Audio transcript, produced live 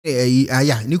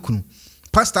aya ni kunu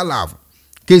Pastor Love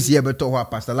case ye beto ho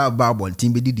Pastor Love Bible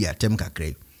team be di atem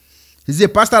kakra ze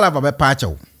Pastor Love be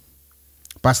pacho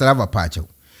Pastor Love pacho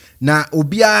na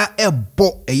obia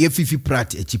ebo eye fifi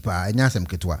prat echipa anya asem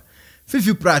ketwa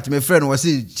fifi prat my friend was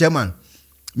say chairman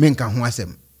me nka ho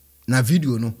asem na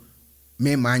video no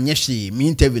me ma anye hwe me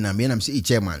interview na me na say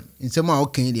chairman nsem a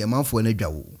okan de manfo na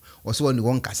dwawo o so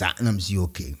won kasa na me say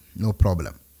okay no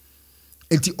problem.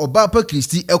 Enti Obaapa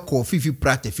Christy eko fifi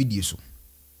prat video so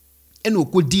ena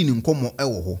okodi ni nkomo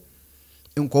ewo ho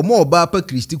nkomo Obaapa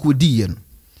Christy kodi ye no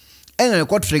ena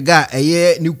ko trigger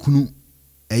eye ni kunu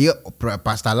eye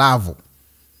Pastor Love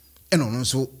ena no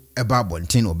so eba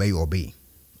bonten obey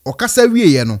okasa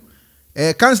wie ye no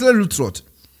Councillor Lutterodt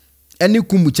eni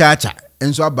kumu chacha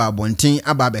enso aba bonten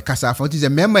aba be kasa afa ti se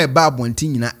mema eba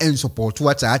bonten nyina en support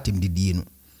what atem didie no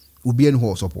obi en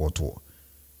ho support so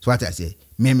what I say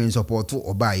me support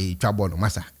oba ye twabo no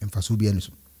masa emfaso bi enu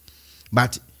so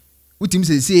but utim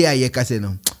say aye kase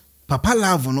no Papa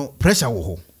Love no pressure wo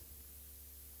ho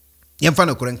yemfa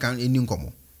no korenkan eni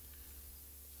nkomo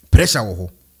pressure wo ho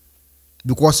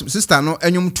because sister no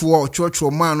enyum to church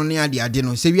man no ne ade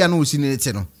no se bia no osi ne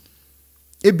te no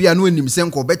ebia no anim se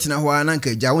nko betina ho ana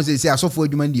nka ja won say asofo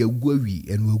adwuma de agu awi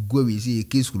enu agu awi say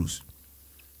case close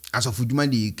asofo adwuma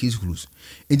de case close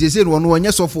enti say no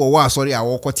onye sofo wo asori a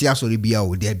wo kote asori bia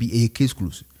o de bi case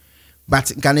close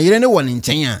but kan yire ne won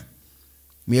nchen a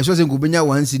me so say go benya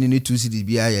 1 cedi ne 2 cedi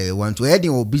bia ya want to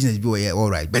heading or business bi we all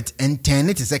right but enten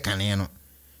it is kan no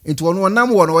enti wono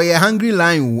nam wo no we hungry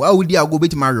lion wo awudi ago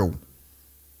beti marrow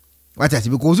what I say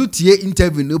because you tie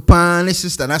interview no pan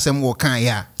sister na sem wo kan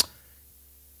ya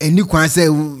eni kwan say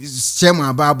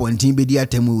chairman Bible ntin be di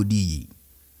atemu odi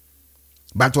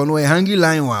but ono e hungry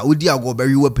lion wa odi ago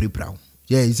beri we prepare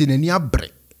yeah you see na ni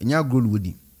abre nya grow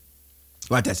wodi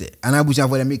what I say anabucha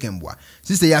for the make emboa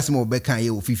sister yasmo be kan ye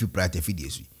o fifi prate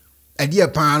fidesu ade e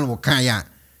pan wo kan ya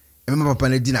e mama papa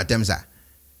na di na temsa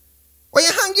oye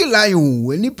hungry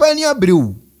lion eni pan ni abre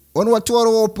o ono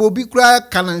watoro po bi kra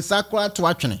kanansa kra to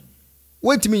atwene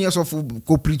wait me yourself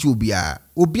ko preach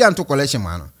obi anto collection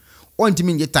man want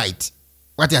me get tight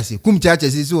what I say kum church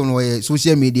say so no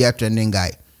social media trending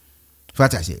guy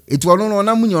what I say it wono no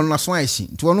na munyo na so ashi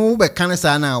it wono be kan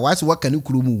sa na what's work kan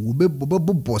kurumu wo be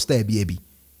poster bi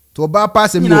to ba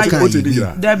pass me no kan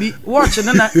Dabi watch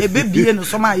na ebe bie no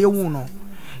so ma ye wu no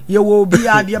ye wo bi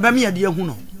ade ba me ade hu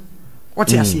no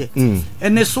what I say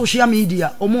and social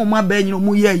media omo ma ba nyino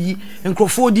mu ye yi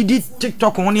enkrofo didi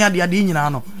TikTok ho ne ade nyina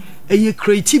no eye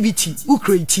creativity who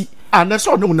create and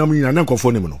so no nam nyina na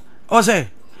nkofo nim no o say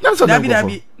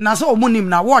Dabi na so omunim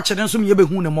na watch den so me be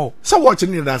hu ne mo so watch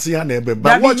ni da se ya na ebe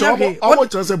ba watch o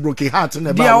watch say broken heart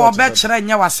na ba dia o be kire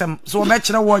nya wasem so o be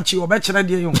kire watch o be kire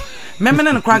de yo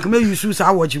memene ne crank me use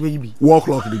sa watch we bi walk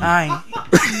clock bi ai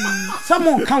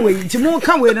someone can we ti mo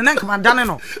can we na nkama dane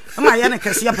no ma ye ne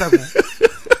kese ya prako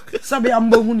sabe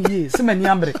amba hu ni ye se mani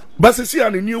ambre but see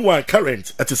an new one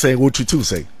current at say what you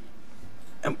say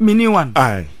mini one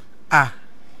ai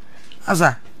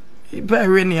asa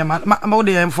Very near man. I'm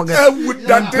de forget. Would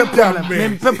that problem?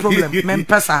 Men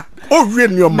pesa. Oh,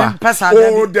 read your man.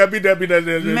 Oh, Debbie.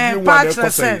 Men patch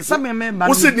say. Some member.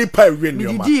 What's it? Nipa read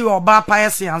your man. Did Obaapa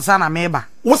esi ansana meba.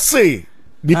 What's say?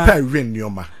 Nipa read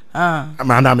your man.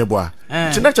 Amanda me boy.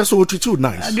 Tonight just so too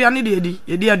nice. Aduane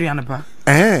de aduane pa.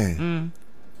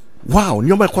 Wow,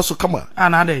 nyoma kwaso kama.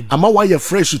 Anade. Ama why you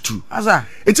fresh too. Asa.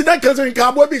 It's that cousin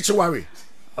Cabo Beach worry.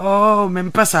 Oh,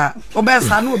 mempesa.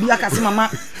 Obesa no obi akase mama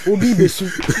obi besu.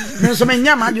 Me so me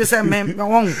nyama adwe se me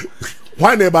won.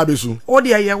 Why na ba besu? O de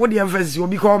ye, wo de emphasis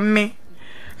obi call me.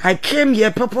 I came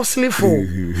here purposely for.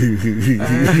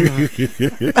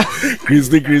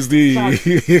 Christy.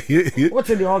 What's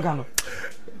the organ?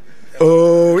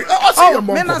 Oh,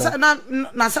 me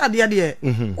na sa de.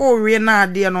 O we na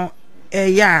de no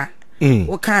ya.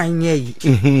 O kan ye.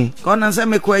 Ko na se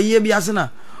me ko ye bi ase na.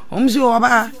 Omsi o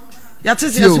ba ya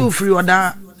tisi so free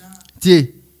oda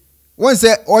tie won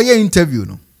say oye interview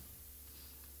no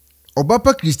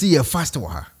Obaapa Christy ye fast wa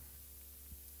ha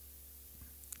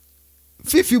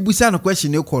fifi busa no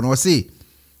question e ko no say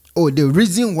oh the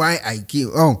reason why I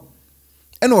came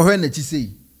and o na chi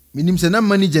say minim se na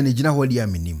manager na gina ho dia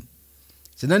minim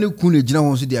se na ne ku na gina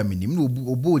ho so dia minim na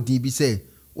obo odin bi say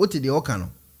what the oka no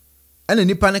ana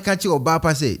nipa ne ka chi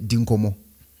Obaapa say di nkomo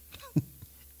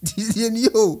dizeni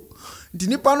yo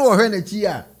Dinipa no ohwe na chi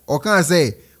a o kan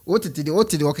say otete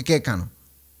okeke ka no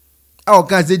a o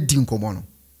kan say din komo no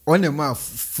o na ma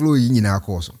flow yi nyina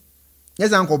akoso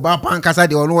yes anko ba pan kasa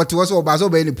de ono wote so ba so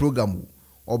be ni program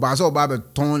o ba so ba be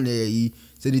ton le yi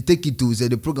say the take it to say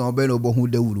the program be no bo hu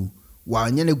dawuru wa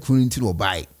anya na kunu nti no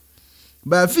bai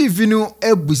But fifi no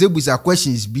busa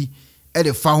questions bi e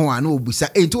de fa ho an obusa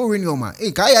enti o wini o ma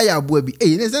ka ya aboa bi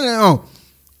ne se no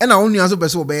e na wonu aso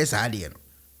pese obe sa ade no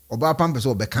Obaapa pese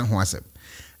obe kan ho asem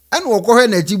and wo ko he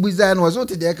na chi busa no so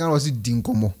te de kan so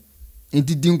dinkomo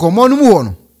enti dinkomo no mu ho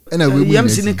no e na we mu yam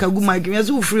sine kagu mike me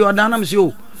so free odan na me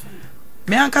so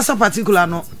me ankasa particular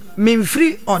no me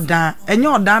free odan enye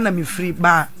odan na me free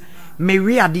ba me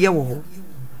wi ade wo ho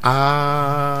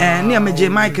ne me je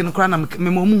mike no kra na me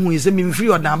mo mu hu se me free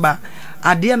odan ba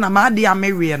ade na ma ade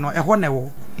amewe no e ho na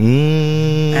wo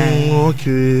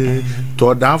okay to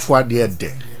odan fo ade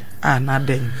de na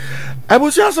den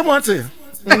abusia somate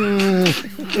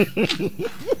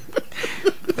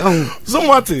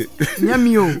somate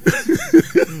nyami o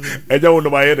eja wo no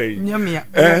ba yere nyami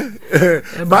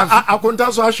ba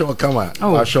akonta so asho kama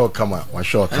wa show kama wa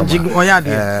show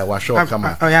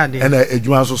kama ena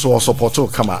ejuma so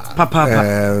support kama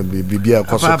bibia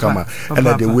koso kama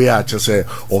ena the way a say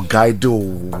or guide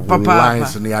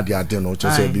lines ni ade no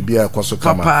say bibia koso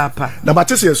kama na ba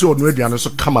tese so no aduane so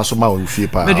kama so ma o fie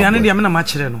pa aduane dia me na ma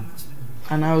kire no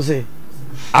ana o say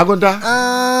agonda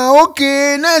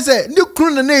okay na say ndi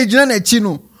kunu na ejina na chi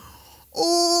no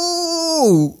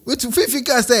wetu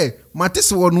fifika say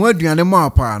matese wo no aduane ma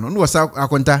pa no wasa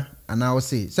akonta ana o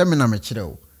say se me na me kire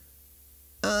o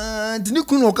ndi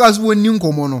kunu o ka so woni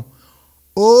nkomo no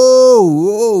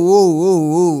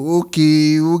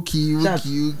okay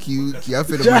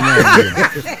afere manya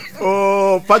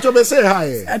pacho be say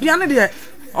hi aduane de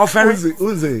offer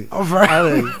offer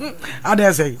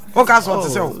ade say o ka so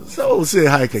so say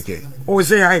hi keke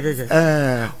say hi keke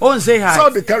say hi so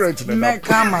the current me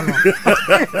kama no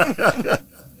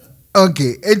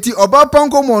okay enti Obaapa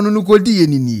nkomo no ko di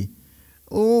yenini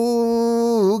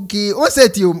okay o say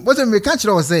ti o say me catch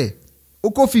o say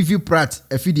o ko fifi prat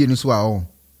afidie no so a o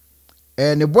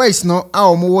the boys no a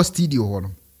o mo wo studio ho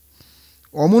no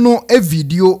o mo no e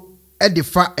video e de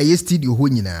fa e studio ho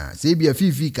nyina say bia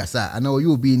fifi kasa ana o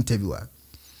yo be interviewer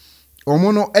o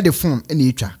mo no e de phone e na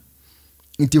etwa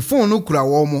nti phone no kura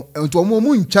wo mo nti o mo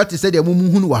mu ntwa te say de mo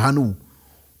mu hunu wa ha no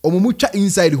o mo mu twa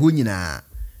inside ho nyina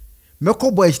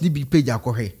meko boys ni big page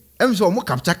akohwe em so o mo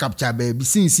capture ba bi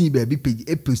sin ba bi page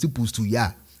e post to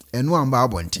ya eno amba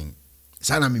abonten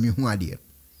sana me hu ade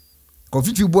ko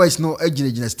fifi boys no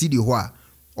agina studio ho a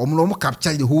o mo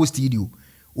capture the whole studio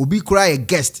obi kura a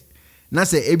guest na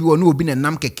say ebi wo no obi na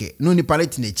nam keke no ni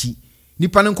palette na chi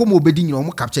nipa nko mo obedi nyina o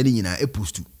mo capture ni nyina e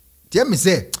post tie me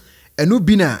say enu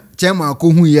bi na chema ko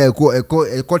hu ye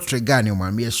ko trigger ni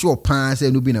ma me sure pan say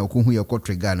enu bi na ko hu ye ko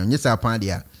trigger no nyesa pan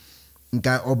dia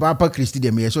nka Obaapa Christy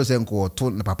de me sure say nko to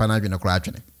na papa na adwene kura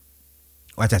atwene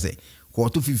wacha say ko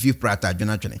to fifi prata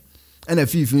adwene atwene ena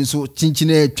fifi nso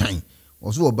chinchine twan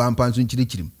oso Obaapa nso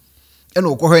nchirichirim ena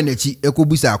okohwe na chi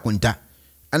ekobusa akonta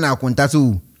ana akonta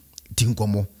so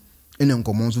tinkomo ene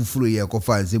nkomo nso furo ye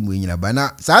ekofa nsemu nyina ba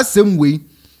na saa semwe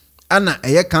ana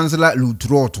eye councillor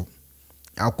Lutterodt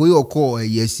akoyi oko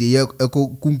yesie eko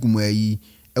kunkum ayi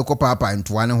eko papa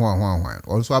ntoa ne ho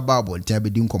also ababo ntia be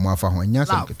di nkomo afa ho nya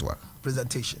sam ketwa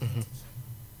presentation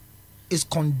is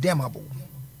condemnable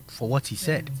for what he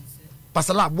said.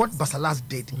 Pastor Love, what Pastor Love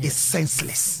did is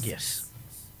senseless. Yes.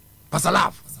 Pastor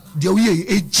Love, the way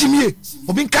a Jimmy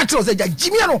obi control say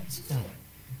Jimmy no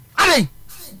ane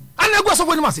go so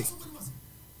boni mase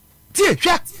tie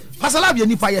hwe Pastor Love ye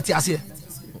nipa ye tie ase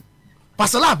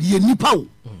Pastor Love ye nipa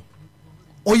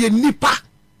o ye nipa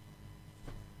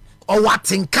o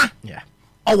watinka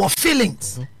our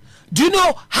feelings. Do you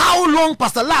know how long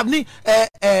Pastor Love ni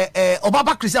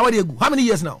Obaapa Christy awade egu? How many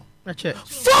years now? 14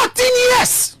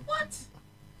 years. What?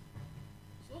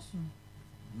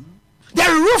 The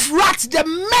roof rats, the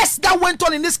mess that went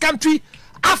on in this country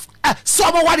after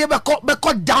someone what they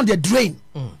cut down the drain.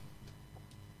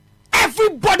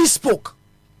 Everybody spoke.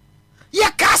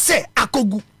 Yakase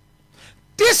akogu.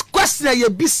 This question ye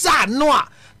bisa noa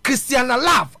Christiana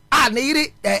Love and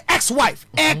ex-wife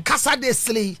kasa de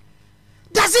slay.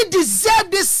 Does it deserve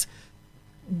this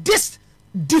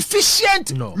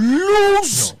deficient,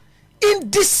 loose,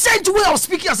 indecent way of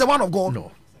speaking as a man of God?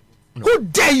 No. Who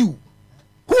dare you?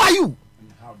 Who are you?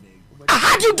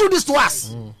 How do you do this to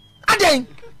us?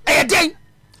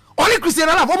 Only Christian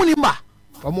Love.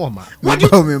 What do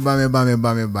you?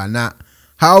 Now,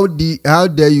 how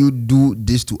dare you do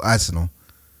this to us? No.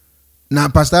 Now,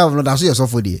 Pastor, I've not asked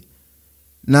yourself for the.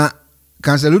 Now,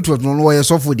 Councillor Lutterodt no lawyer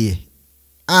so for the.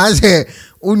 I say,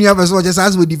 only have a soldier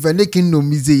as we defend the kingdom.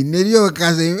 Busy. Nerio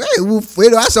can say, hey,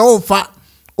 we ask all fat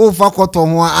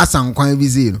cotton or assam quite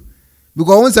busy.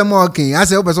 Because once a more king, I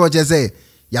say, open soldier say,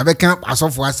 Yabe camp as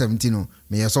of 17,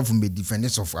 may a soft be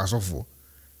defenders of us of.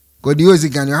 God, you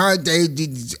can how they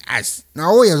did us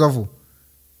now. Oh, yes, awful.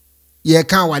 ye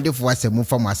kan wade fo asem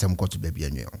fa mo asem koto baby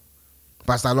anyo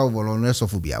pastor love no so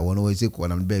phobia won we say ko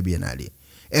na baby na de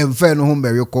emfa no ho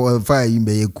mbe ko emfa yi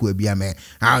mbe ye ku abia me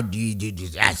how do you do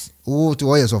this yes oh to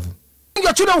your so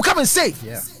your children will come and say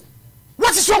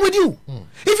what is wrong with you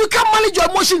if you can't manage your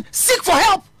emotion seek for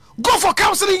help go for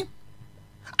counseling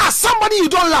as somebody you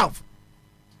don't love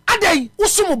adey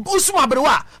usumu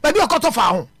abrewa baby okoto fa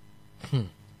ho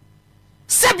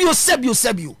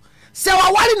sebio say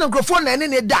wawari no microphone na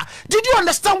ene da did you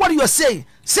understand what you are saying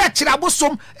say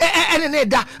chirabosom ene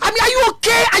da I mean are you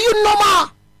okay are you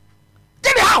normal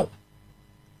did how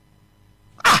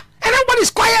and everybody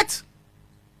is quiet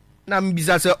na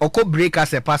mbisa say oko break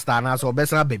as a pastor na so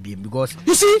obesa baby because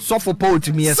you see so for poet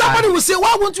me somebody will say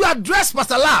why won't you address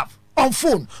Pastor Love on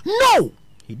phone no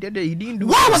he didn't do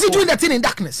why was he doing that thing in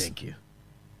darkness thank you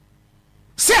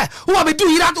say who are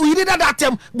doing that who did that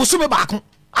time busume back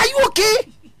are you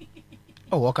okay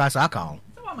oh okay so account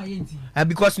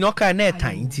because no kind of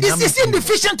time it's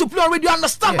inefficient to play already you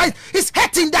understand but it's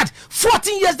hurting that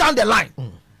 14 years down the line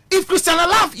if Christian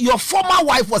Love your former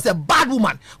wife was a bad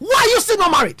woman why are you still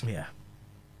not married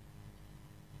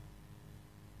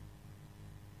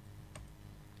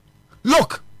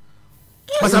look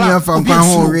Ghana's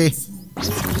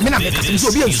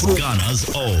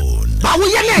own. But we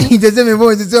he doesn't me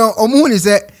voice so omuni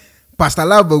say Pastor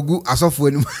Love go asofo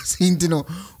enu sinti no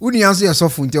uni anso ye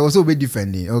sofo nti o so be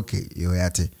defending okay you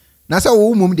yate na say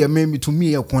wo mum de me to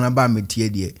me e kona ba metie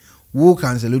de wo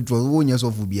cancel it wo nya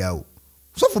sofo bia o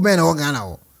sofo be na wo Ghana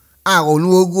o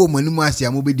onu ogu omanimu ase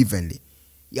am be defending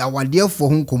ya wade fo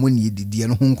ho nkomo ne didie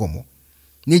no ho nkomo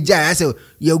ni ja ya say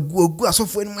ya ogu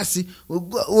asofo enu ase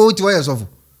wo ti wo ye sofo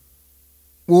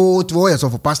wo ti wo ye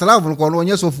sofo Pastor Love ko no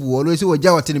nya sofo wo lo se wo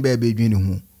ja wote ne ba edwini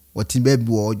ho wote ba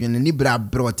bi wo odwene ni bra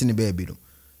wote ne ba bi no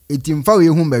etimfa we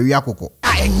hu ba wi akoko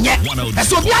enye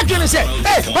so bi adwene say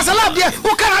Pastor Love de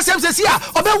wo kan asem se sia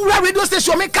obewura radio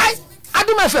station me kai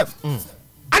Adum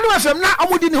FM na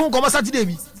omudi ni hu nkomo Saturday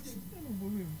bi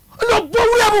no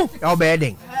bowura mu o be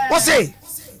den what say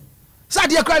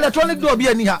Saturday cry electronic door bi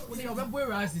ani ha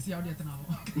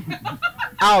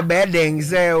Our bedding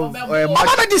say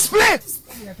Obaapa display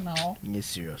yes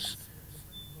serious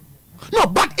no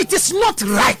but it is not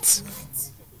right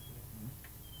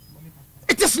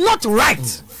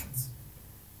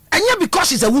and yet because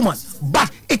she's a woman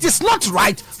but it is not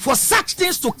right for such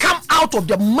things to come out of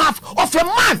the mouth of a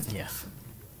man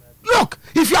look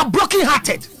if you are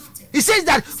broken-hearted he says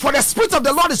that for the spirit of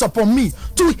the Lord is upon me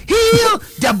to heal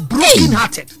the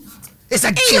broken-hearted it's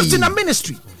a gift in the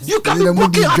ministry you can be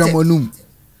broken-hearted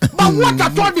but what I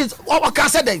told is what can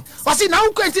say then I see now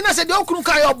Quentin said the okunu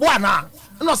kai obo na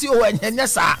no see o enye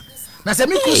sa na say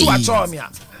me kusu wa cho me a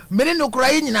me no kura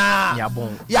nyina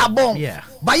ya bon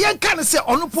but yen kan say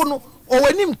onupo no o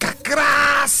wanim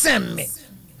kakra sem me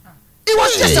it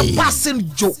was just a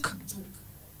passing joke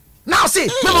now see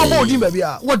me no more din baby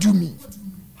what do you mean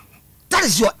that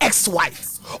is your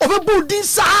ex-wife obebo din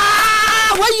sa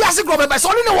why you ask go by so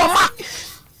only no woman.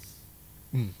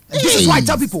 This is why I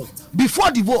tell people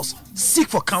before divorce seek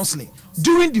for counseling,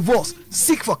 during divorce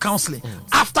seek for counseling,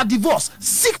 after divorce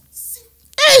seek.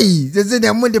 Hey, they say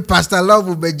the Pastor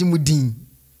Love be jimudin.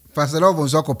 Pastor Love on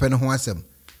so ko pen ho asem.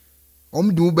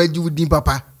 Du be jimudin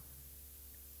papa.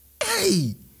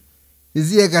 Hey,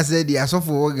 is here ka say the asofo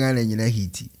wo Ghana nyina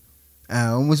hiti.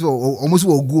 Almost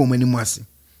wo gu omani mu ase.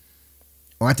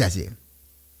 What I say?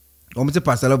 Almost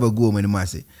Pastor Love gu omani mu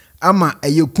ase. Ama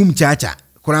eye kum chacha.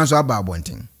 Koran so aba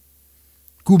abonten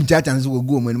kum chacha nso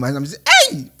go mu ni am say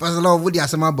hey Pastor Love wo di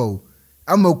asema ba o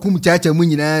ama kum chacha mu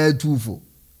nyina tufo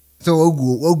so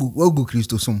ogu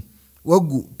Christo som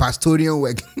ogu pastoral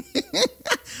work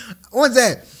what's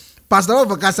that Pastor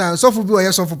Love kasa so fu bi o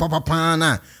ye so fu papa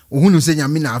na ohunu se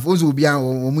nyame na afo so obi a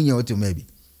o mu nya oto maybe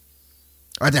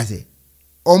what I say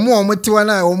omo tiwa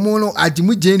na omo no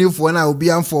ajimu jenefo na obi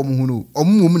amfo mu hunu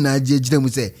omo na agina mu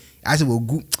say ase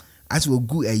ogu as we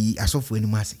go ayi asofo eni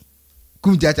mase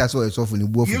kum jacha so asofo ni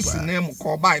buofu ba yesu name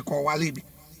ko bai ko wale bi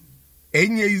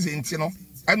enye ize nti no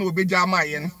ana obeja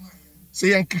amaye no se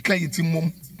yen kika yiti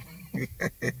mom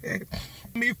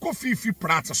me ko fifi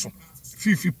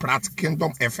prat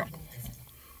Kingdom FM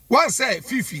one say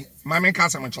fifi mama ka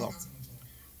sam chlo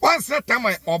one say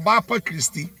time Obaapa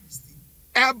Christy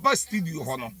eba studio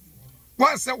ho no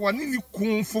one say woni ni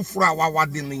kun fufuru a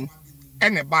wawade nin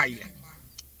ene baye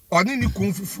oni ni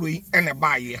kun fufuru ene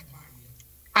baye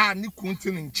a ni kun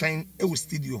tin nchen e wo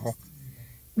studio ho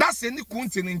that's ni kun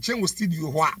tin nchen wo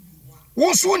studio ho a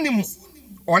wo so nim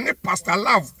oni Pastor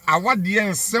Love awade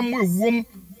ensem ewom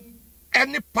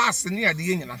ene pass ni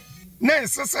ade nyina na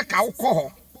nsese ka wo ko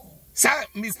ho sa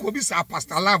mi ko bi sa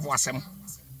Pastor Love asem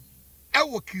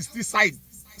ewo Christy side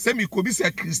say me ko bi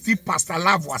say Christy Pastor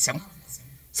Love wasem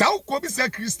say ko bi say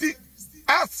Christy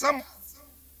asem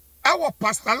ewo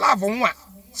Pastor Love ho a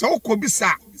say ko bi say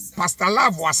Pastor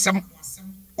Love wasem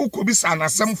ko bi say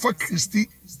anasem for Christy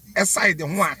side ho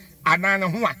a anan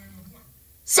ho a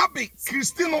sabi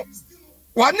Christy no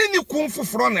wani ni kun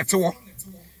foforo nete wo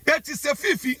eti se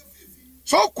fifi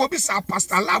so ko bi say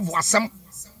Pastor Love wasem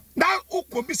na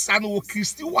ko bi say no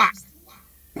Christy wa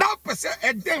now, person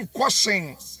a den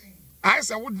question. I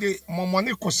say what the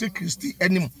momoni kose Christy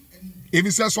enim. If he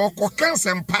says so, koken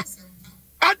sempa.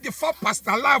 At the for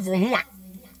Pastor Love on one.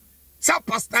 Say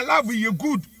Pastor Love you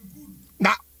good.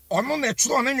 Now, ono ne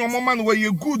true on your moment where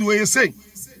you good where you say.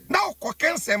 Now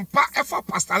koken sempa efa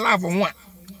Pastor Love on one.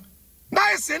 Now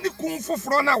I say ni kung fu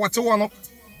frona what you want.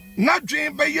 Na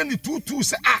dream be ye ni two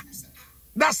say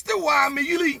that's the why me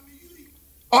yili.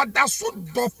 Or that's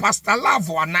what do Pastor Love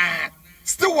one.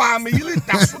 Still why me really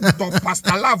that's what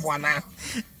Pastor Love one.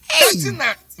 Hey,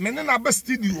 na me na be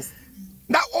studio.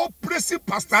 That all pressing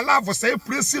Pastor Love say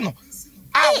pressing no.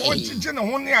 I want you to know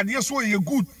only idea so you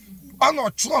good. Oh no,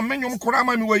 true me nyom kora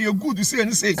ma me where you good you say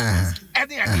any say.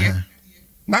 Any idea.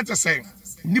 Not just saying.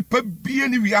 Nipa bi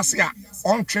ani wiase a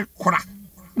on twe kora.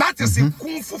 That is a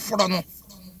kung fu foro no.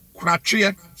 Kora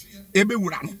twe ebe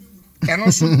wura no. And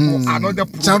also another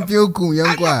champion kun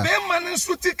yankwa.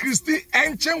 Suti Christy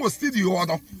enchen was studio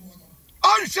order.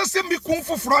 On just me kung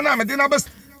fu frona me dena best.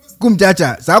 Kum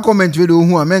chacha, sa comment we do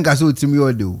hu amenga so timi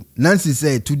odo. Nancy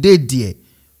said today dear,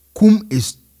 Kum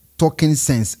is talking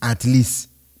sense at least.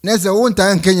 Nese won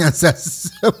time Kenya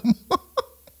says.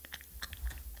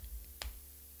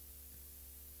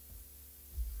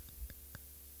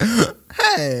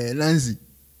 Hey, Nancy.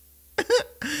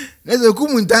 Nese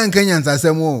Kum time Kenya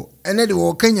sasemo. Ene de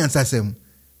wo Kenya sasem.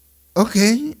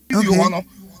 Okay. Okay.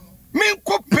 Min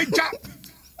ko peja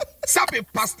sabe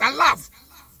Pastor Love.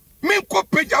 Min ko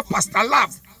peja Pastor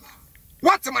Love.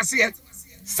 What am I saying?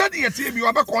 Said ye ti bi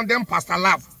oba condemn Pastor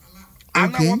Love.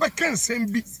 Ana oba kan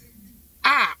sembi.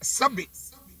 Sabe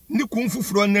ni kun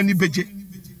fufuro na ni beje.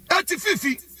 Ati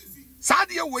fifi.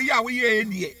 Sade ye we ya we ye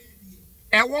die.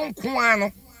 E won ko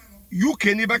ano.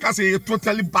 UK ni beka say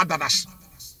totally badadash.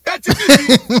 Ati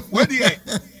fifi we die.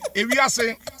 If we are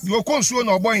saying you consume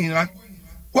no boy here,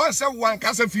 one say one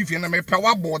casa 50 and me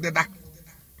power board that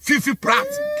 50 prat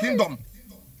kingdom.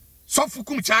 So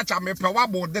fukum chacha me power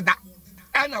board that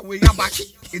and away ya back.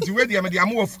 It's ready me the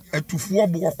move to 4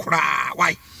 board cry.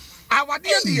 Why? Our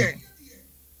dear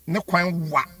no kwan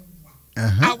wa.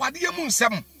 Our dear moon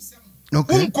 7.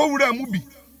 Unko wura mubi.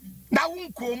 Na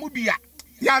unko mubi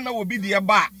ya na obi de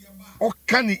ba. O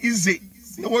kan easy.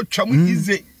 No chamu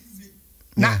easy.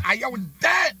 Na ayaw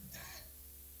dead.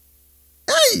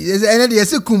 Hey, ene de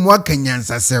yesi kumwa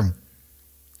kanyansasem.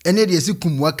 Ene de yesi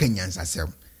kumwa kanyansasem.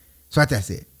 So what I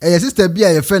say? Eh sister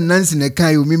bia ye friend Nancy ne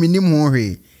kan yo mimi nim ho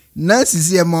hwe. Nancy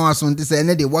si e ma waso nte say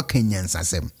ene de wa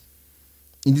kanyansasem.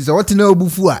 Indi so what na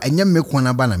obufu a enye me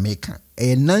kwana ba na meka.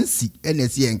 Eh Nancy ene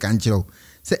si en kan kiro.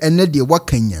 Say ene de wa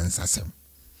kanyansasem.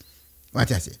 What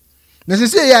I say? Na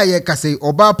se ya ye ka say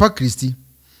Obaapa Christy.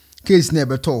 Case na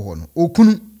beto ho no.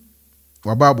 Okunu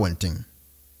wa babonten.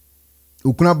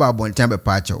 Ukuna babonten be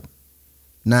pacho.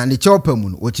 Na ni chopa mu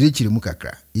no ochirichiri mu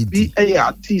kakra. Bi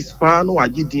artist pa no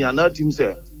agidi ana tim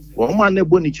se wo ma ne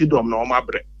boni chidom na o ma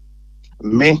bre.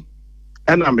 Me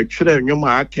ana me twere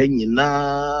nwoma aka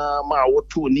nyina ma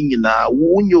woto ni nyina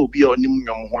wo nya obi a onim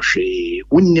nwom ho hwe.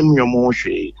 Wonnim nwom ho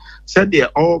hwe. Se de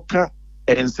oka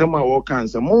ensema wo kan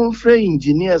se mo frɛ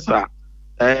engineers a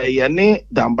ye ne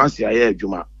dambasi aye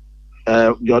adwuma.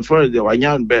 George for the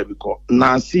Wanyan baby ko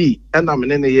na si ena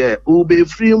menene ye ube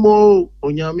free mo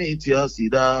onyame etia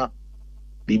sida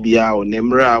bibia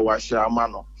onemra washa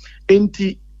mano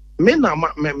enti me na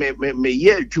me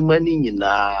ye adwuma ni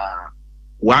nyina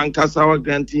wan kasa wa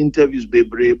grant interviews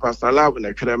bebre Pastor Love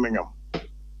na twere menyam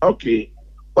okay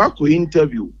wako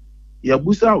interview ya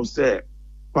busa o say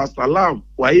Pastor Love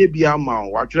waye bia ma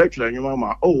wa twere nwoma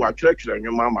ma wa twere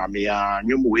nwoma ma me ya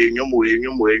nwom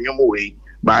we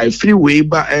by freeway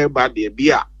ba everybody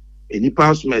bia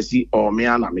enipa mercy or me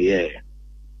ana me ye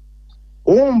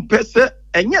pese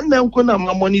enye na nko na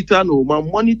ma monitor no ma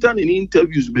monitor ni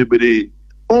interviews bebere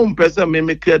pese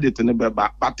me credit ne beba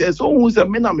but so who say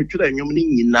me na me twere nwom ni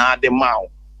nyina de ma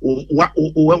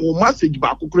o message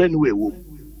ba kokora ni we wo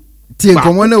tie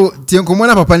nkomo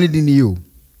na papa ni dini yo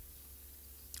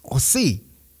o say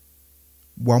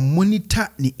wa monitor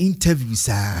ni interviews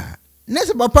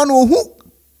nese papa no hu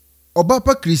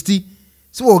Obaapa Christy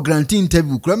so wo grant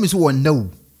interview kura me so wo nawo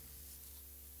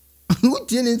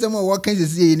utie ne nsema wo kan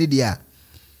sese ye ne dia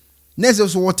nese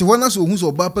so wote wona so hu so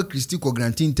Obaapa Christy ko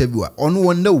grant interview a ono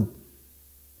wo nawo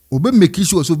obe make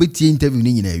sure so be tie interview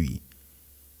ni nyina wi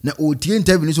na o tie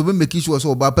interview ni so be make sure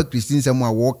so Obaapa Christy nsem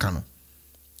a wo ka no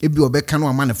ebi obeka no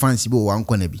ama ne fans bi o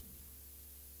wanko na bi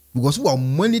because we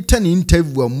monitor the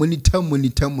interview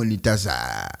monitor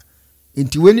sa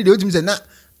enti weni de otimi say na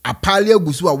apale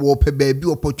agusu a wo pe ba bi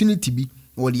opportunity bi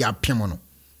wo de apem no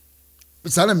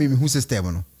sana me hu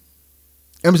system no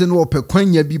em say no wo pe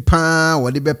kwanya bi pa wo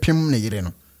de be pem na yire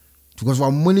no because we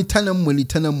monitor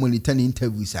the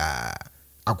interview sa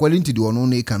according to the one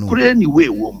no can no anyway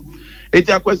wo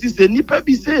eti akwasi say nipa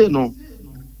bi say no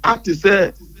ati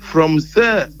say from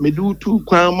say me do two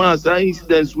kwama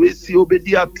incidents we see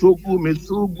obedi atrogu me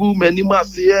sugu many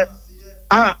masie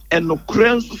eno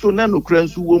krensu so na no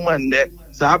krensu wo man ne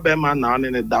sa be man na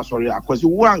ne da sorry akwasi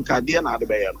wo anka de na de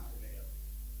be ye no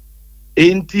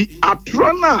enti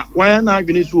atrona wa na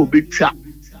adwene so obetwa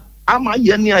ama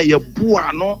ye ne aye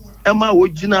boa no ema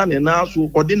ogina ne na so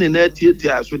ode ne na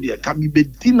tietia so de ka bi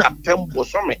bedi na tembo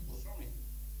so me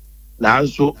na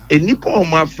so enipa o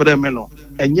ma frɛ me no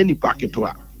enye nipa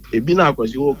ketwa ebi na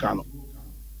akwasi wo ka no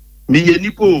me ye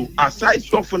nipo aside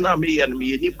sofo na me ye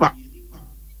nipa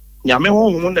nyame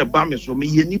honhom ne ba me so me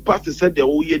ye nipa se se de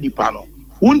wo ye nipa no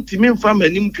wontimi mfa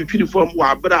manim twitwiri fam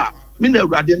wa bra me na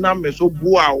awurade na me so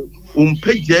boa wo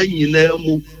mpagya nyina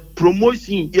mu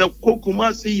promotion ye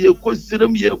kokuma se ye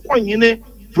kosiram ye kwanyene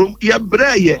from ye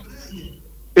bra ye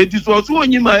eti so so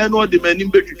onyima ye no de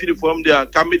manim betwitwiri fam de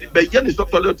ka me be ye ne so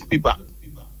toilet paper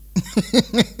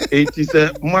eti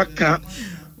se maka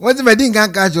what if I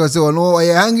didn't catch you so no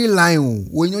I hungry lion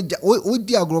when you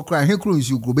di agro cry he cruise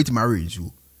you go bet marriage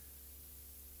you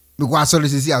because so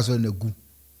see as on go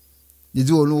you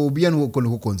do no obi an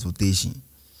wo consultation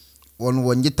on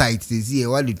one get tight see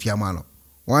what the piama no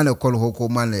one call hoko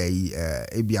man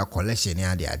e bia collection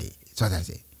ya de so that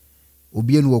say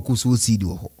obi an wo so seed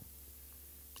wo ho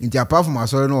nti apart from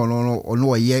asori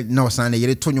no ye na osan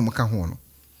ye to nyum ka ho no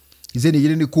he say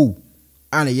ye ne cool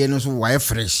and ye no so why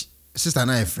fresh sister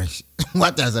na fresh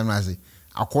what does I say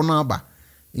akono aba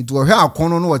into hwe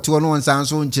akono no wote no nsan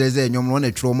so nkyereze enyom no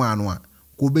na twro ma anu a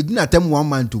ko bedi na tem 1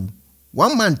 month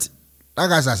 1 month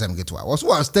daga sasem getwa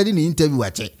was studying the interview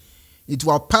ache it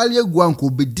was palia guan ko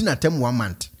bedi na tem 1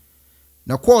 month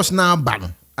na course na aba no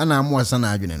ana amu asa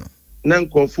na adwene no na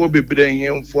nkofo bebre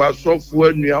hemfo asofo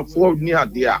anuafo ni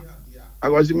ade a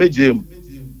agwasi mejem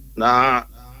na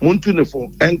muntu ne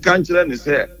fo enka nkyere ne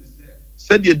se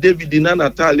said David na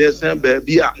Natalia sen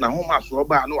baby na homa so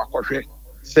ba na wakohwe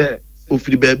se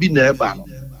ofiri baby na eba no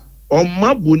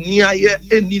omma bonia ye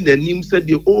eni nanim said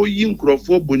oyi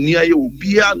nkrofo bonia ye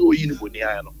obia na oyi ni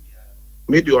bonia no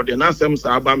me de ordinance am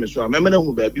sa ba me so me na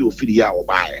hu baby ofiri ya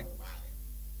obae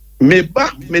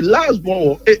me last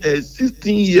born 16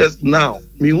 years now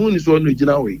me hu ni so no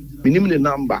gina we minim ne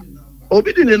number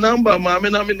obi di ne number ma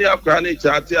me na me ne akra ne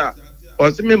chat a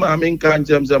Osi me ma me nka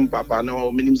njem papa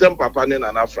no minimzem papa ne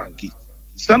na Frankie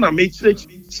sana me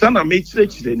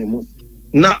chire ne mu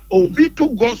na obi to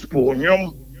gospel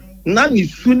nyom na ni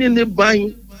suni ne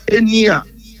ban eni a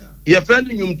ye friend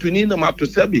nyum tuni na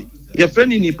matosebi ye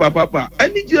friend ni papa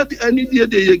ani die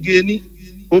de ye geni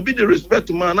obi de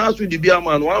respect man na so di bia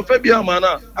man wan fa bia man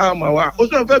na ama wa o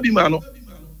so fa bi man no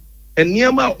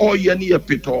eniema o ye ne ye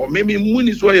pito me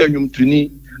muni so ye nyum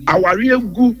tuni aware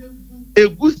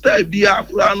egu style bi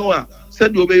akura no a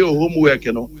said obey your homework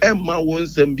no emma won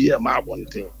sem bi e ma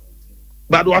abonten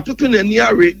but watoto na ni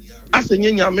are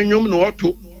asenye nyame nwom no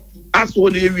oto aso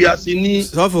na ewi asini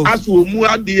aso mu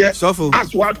ade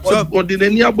aso ode na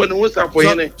ni abone wo safo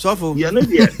ye ne ye no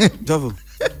de sofo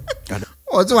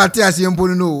ozo wate ase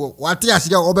mponu no wate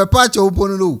ase obepa cha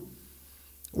oponu no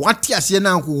wate ase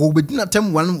na nko obedina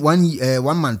tem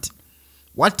 1 month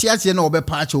what yes you know be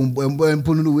patch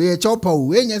mponu we chopa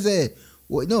we nya say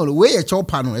no we e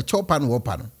chopa no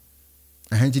opa no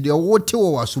ahenti de wote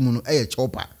wo wasumu no e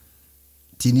chopa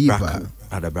tiniba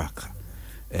adabaka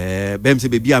bem se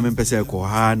bebia me pese ko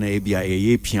ha na e bia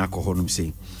ye pia ko honum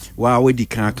sei wa wedi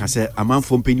kan ka se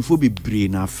amanfo mpanifo bebre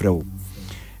na afrew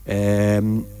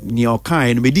ni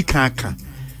okan no medi kan ka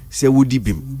se wodi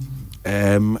bim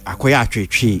akoya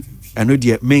atwetwe eno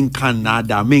de menka na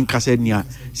da menka se nia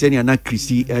na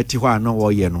Christy ti ho ana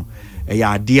wo ye no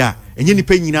ya ade a enye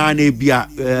nipa nyina na bia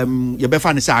ye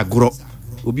befa ne se agro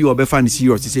obi wo befa ne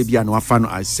serious se bia na wafa no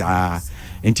asa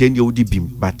enti ye wodi bim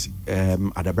but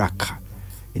adabraka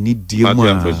eni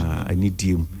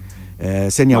diem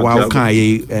se nia wa kan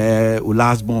ye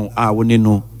last born woni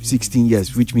no 16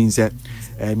 years which means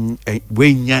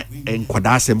we nya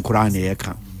enkwada asem kura na ye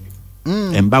kan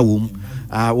emba wom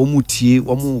womutie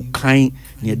womu kan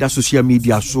ne da social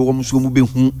media so wom so mu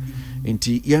behu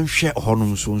enti yenhwe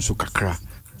honum so kakra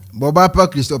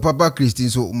Obaapa Christy Papa Christy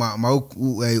so ma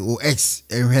o ex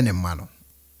ehwe ne ma no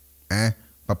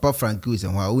Papa Frankie se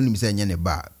ho a unim se nye ne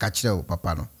ba ka kire o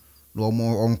papa no no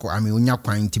omo onko ame onya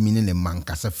kwan ntimi ne man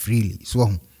kasa freely so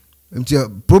ho nti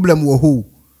problem wo ho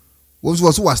wo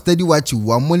so was steady watch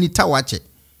wa monitor watch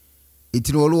it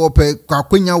no lo ope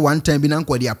kwakwanya one time bi na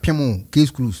nko de apem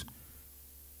case cruise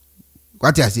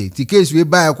what I say the case we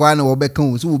buy kwa na wo be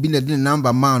kan so wo bi na de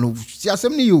number man no si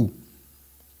asem ni yo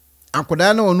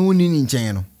akoda na onu ni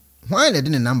nchen no why na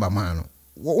de number man no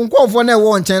nko na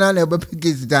wo nchen na be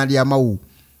case dan de ama wo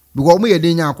because mo ye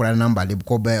de nya akoda number de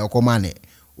ko be okomane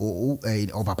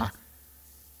o papa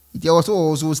it was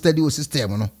so steady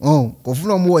system no ko fu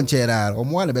no mo nchen ra o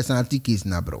mo na be san case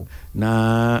na bro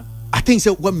na I think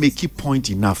so what make it point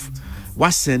enough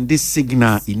what send this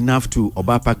signal enough to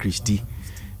Obaapa Christy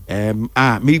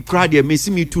me crowd there me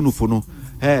see me tunu for no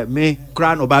me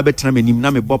crowd no ba betra manim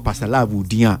na me bo pasalavu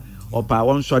dia opa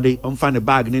won so de on fa ne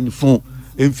bag ne phone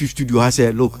M50 studio ha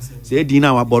say look say di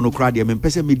na wa bo no crowd there me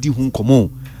pese me di hu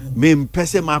nkomo me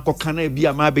pese ma akoka na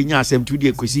bia ma benya asem tu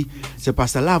de kwesi se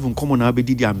pasalavu nkomo na be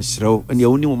di dia mesrew ne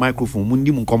oni mo microphone mu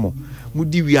ndi mu nkomo mu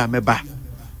di wi a meba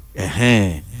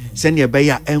send be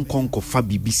ya enkonko fa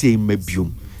bibi say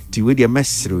mabiom ti we de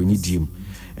mesrew ni dim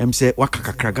say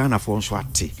wakakakra Ghana for nso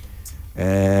ate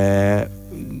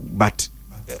but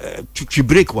to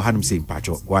break what I'm saying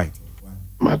pacho why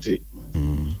Mate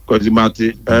cause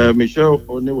Mate Michelle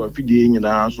only wa fidie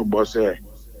nyina so bo say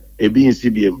ebi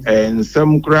nsibiem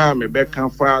nsem kra me be kan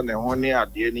fa ne ho ne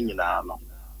ade ni nyina no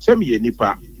se me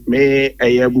nipa me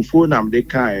eyabufu nam de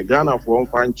kan Ghana for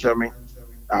nfa ncheme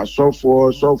so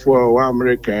for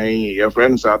American your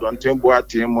friends are don't tempo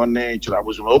atem money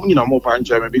chirabuso o nyina mo fa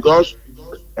ncheme because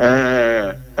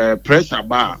pressure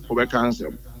bar for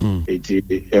cancer. It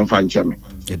enfanchame.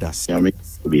 It does.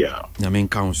 Yamin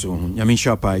council. Yamin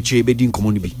shapa. Che bedin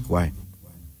community. Why?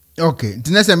 Okay.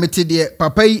 Tinesa meti de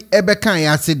papa yi ebe kan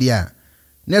ya se dia.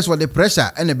 Next what the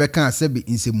pressure and ebe kan se bi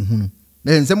nsem hunu.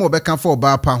 Na nsem obe kan for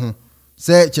Obaapa ho.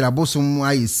 Se chirabosom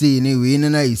ayi se ne we na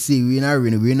ayi se we na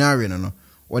we no.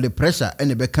 What the pressure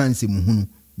and ebe kan nsem hunu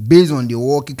based on the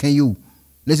work can you.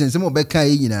 Listen nsem obe kan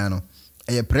yi nyina no.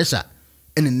 E pressure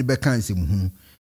ene ne be kan nsem hunu